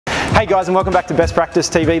Hey guys, and welcome back to Best Practice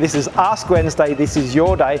TV. This is Ask Wednesday, this is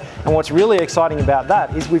your day, and what's really exciting about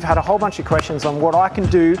that is we've had a whole bunch of questions on what I can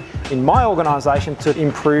do in my organisation to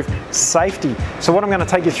improve safety. So what I'm going to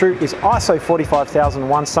take you through is ISO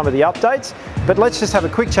 45001, some of the updates, but let's just have a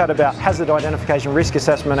quick chat about hazard identification, risk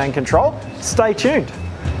assessment and control. Stay tuned.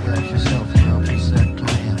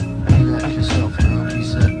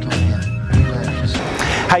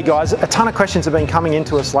 Hey guys, a ton of questions have been coming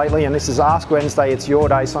into us lately, and this is Ask Wednesday, it's your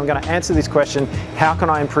day, so I'm going to answer this question: how can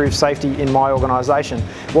I improve safety in my organisation?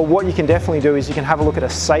 Well, what you can definitely do is you can have a look at a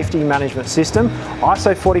safety management system.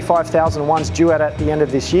 ISO 45001 is due out at the end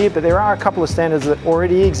of this year, but there are a couple of standards that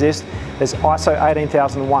already exist. There's ISO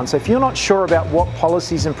 18001. So if you're not sure about what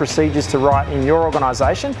policies and procedures to write in your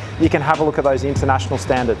organisation, you can have a look at those international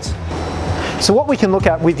standards. So what we can look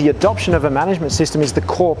at with the adoption of a management system is the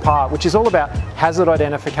core part, which is all about hazard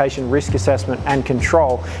identification, risk assessment and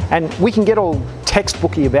control. And we can get all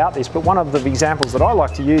textbooky about this, but one of the examples that I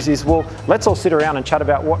like to use is, well, let's all sit around and chat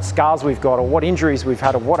about what scars we've got or what injuries we've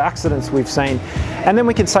had or what accidents we've seen. And then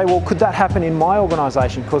we can say, well, could that happen in my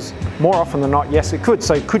organisation? Because more often than not, yes, it could.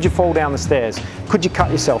 So could you fall down the stairs? Could you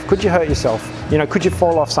cut yourself? Could you hurt yourself? You know, could you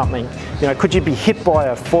fall off something? You know, could you be hit by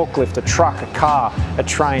a forklift, a truck, a car, a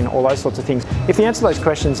train, all those sorts of things? If the answer to those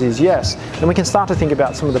questions is yes, then we can start to think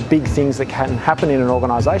about some of the big things that can happen in an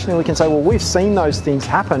organisation, and we can say, well, we've seen those things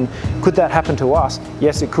happen. Could that happen to us?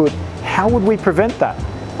 Yes, it could. How would we prevent that?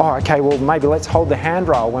 Oh, okay, well, maybe let's hold the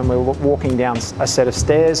handrail when we're walking down a set of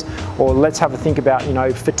stairs, or let's have a think about, you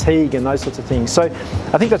know, fatigue and those sorts of things. So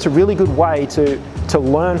I think that's a really good way to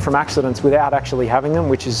learn from accidents without actually having them,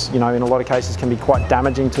 which is, you know, in a lot of cases can be quite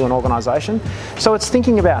damaging to an organisation. So it's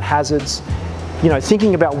thinking about hazards, you know,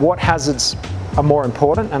 thinking about what hazards are more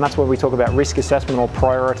important, and that's where we talk about risk assessment or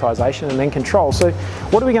prioritisation, and then control. So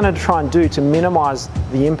what are we going to try and do to minimise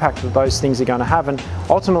the impact that those things are going to have? And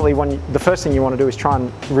ultimately, the first thing you want to do is try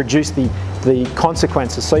and reduce the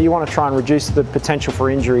consequences. So you want to try and reduce the potential for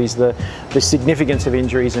injuries, the significance of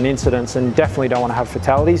injuries and incidents, and definitely don't want to have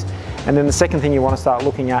fatalities. And then the second thing you want to start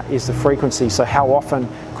looking at is the frequency. So how often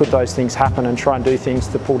could those things happen, and try and do things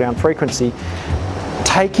to pull down frequency.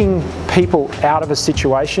 Taking people out of a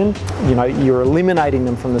situation, you know, you're eliminating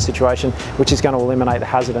them from the situation, which is going to eliminate the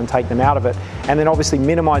hazard and take them out of it. And then obviously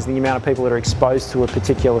minimising the amount of people that are exposed to a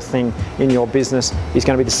particular thing in your business is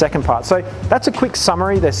going to be the second part. So that's a quick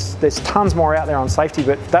summary. There's tons more out there on safety,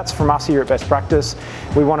 but that's from us here at Best Practice.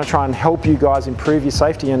 We want to try and help you guys improve your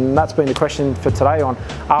safety, and that's been the question for today on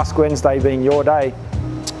Ask Wednesday being your day.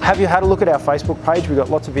 Have you had a look at our Facebook page? We've got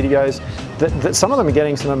lots of videos that some of them are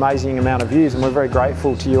getting some amazing amount of views, and we're very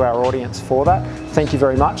grateful to you, our audience, for that. Thank you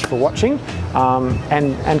very much for watching,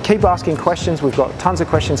 and keep asking questions. We've got tons of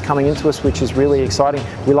questions coming into us, which is really exciting.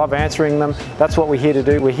 We love answering them. That's what we're here to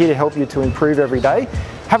do. We're here to help you to improve every day.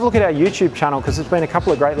 Have a look at our YouTube channel, because there's been a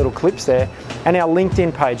couple of great little clips there, and our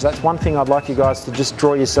LinkedIn page. That's one thing I'd like you guys to just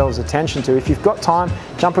draw yourselves attention to. If you've got time,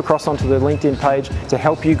 jump across onto the LinkedIn page to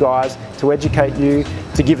help you guys, to educate you,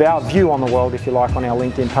 to give our view on the world, if you like, on our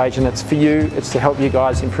LinkedIn page. And it's for you, it's to help you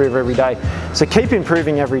guys improve every day. So keep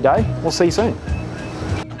improving every day. We'll see you soon.